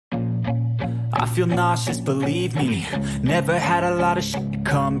I feel nauseous, believe me. Never had a lot of shit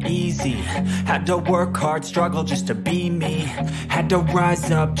come easy. Had to work hard, struggle just to be me. Had to rise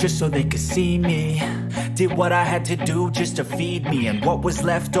up just so they could see me. Did what I had to do just to feed me. And what was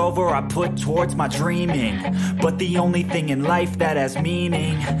left over I put towards my dreaming. But the only thing in life that has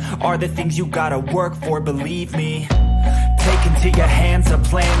meaning are the things you gotta work for, believe me. Take into your hands a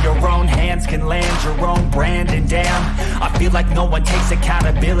plan. Your own hands can land your own brand. And damn, I feel like no one takes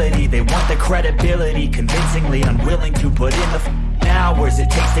accountability. They want the credibility, convincingly unwilling to put in the hours it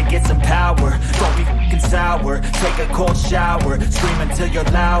takes to get some power. Don't be f***ing sour. Take a cold shower. Scream until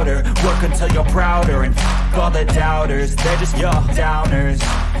you're louder. Work until you're prouder. And f*** all the doubters, they're just your downers.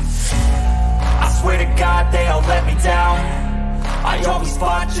 I swear to God they all let me down. I always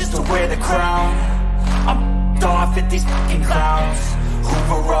fought just to wear the crown. I'm off at these fucking clowns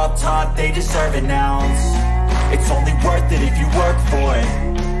who were all taught they deserve an ounce. It's only worth it if you work for it.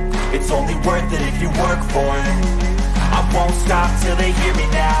 It's only worth it if you work for it. I won't stop till they hear me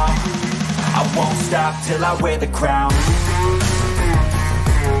now. I won't stop till I wear the crown.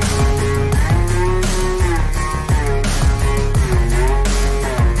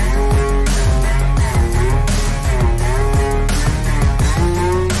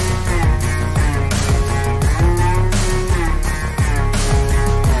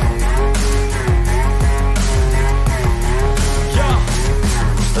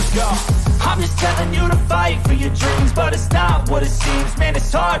 I'm just telling you to fight for your dreams, but it's not what it seems. Man,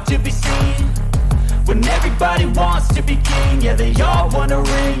 it's hard to be seen when everybody wants to be king. Yeah, they all want a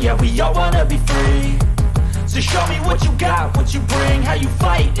ring, yeah, we all wanna be free. So show me what you got, what you bring, how you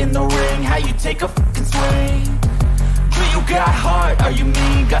fight in the ring, how you take a fucking swing. Do you got heart, are you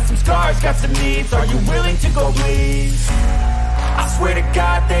mean? Got some scars, got some needs, are you willing to go bleed? I swear to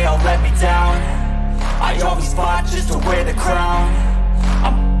God they all let me down. I always fought just to wear the crown.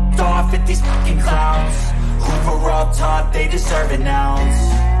 I'm off at these fucking clowns who were all taught they deserve an ounce.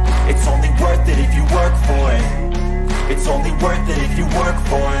 It's only worth it if you work for it. It's only worth it if you work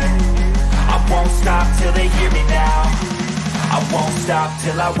for it. I won't stop till they hear me now. I won't stop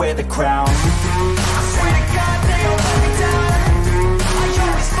till I wear the crown. I swear to God they all let me down. I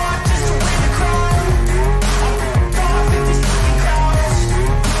always fought just to wear the crown. I'm off at these fucking clowns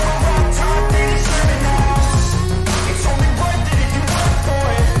who were all taught they deserve an ounce. It's only worth it if you work for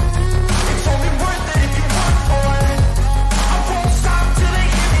it. It's only worth it if you work for it. I won't stop till they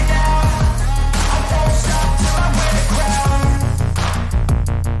hear me now. I won't stop till I wear the crown.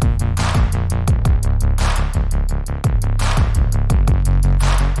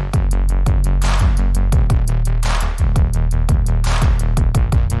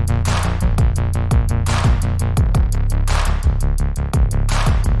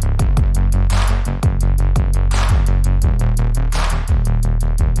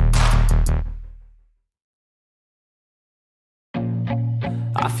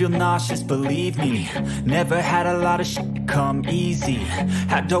 I feel nauseous, believe me. Never had a lot of shit come easy.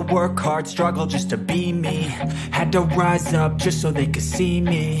 Had to work hard, struggle just to be me. Had to rise up just so they could see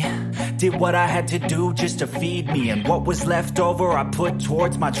me. Did what I had to do just to feed me. And what was left over I put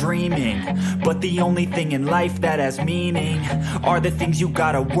towards my dreaming. But the only thing in life that has meaning are the things you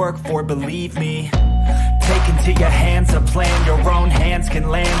gotta work for, believe me. Take into your hands a plan. Your own hands can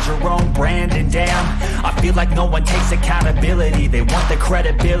land your own brand. And damn, I feel like no one takes accountability. They want the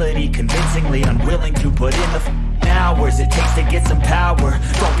credibility, convincingly unwilling to put in the hours it takes to get some power.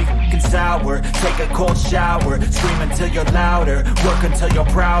 Don't be f***ing sour. Take a cold shower. Scream until you're louder. Work until you're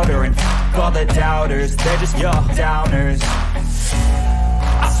prouder. And f*** all the doubters, they're just your downers.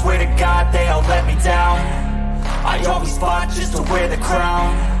 I swear to God they all let me down. I always fought just to wear the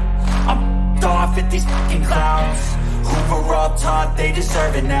crown. I'm off at these fucking clowns who were all taught they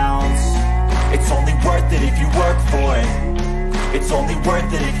deserve an ounce. It's only worth it if you work for it. It's only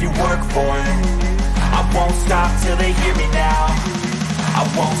worth it if you work for it. I won't stop till they hear me now.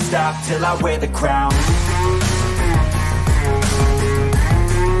 I won't stop till I wear the crown.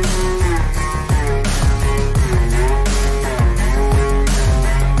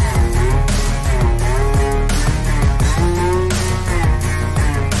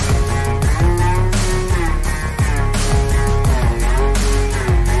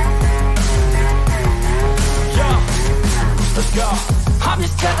 I'm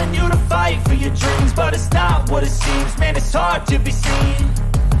just telling you to fight for your dreams, but it's not what it seems. Man, it's hard to be seen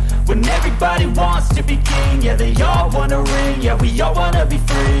when everybody wants to be king. Yeah, they all want a ring, yeah, we all wanna be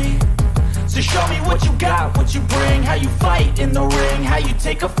free. So show me what you got, what you bring, how you fight in the ring, how you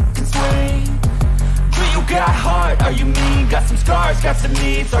take a fucking swing. Do you got heart, are you mean? Got some scars, got some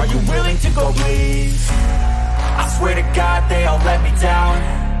needs, are you willing to go bleed? I swear to God they all let me down.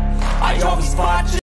 I always always fought.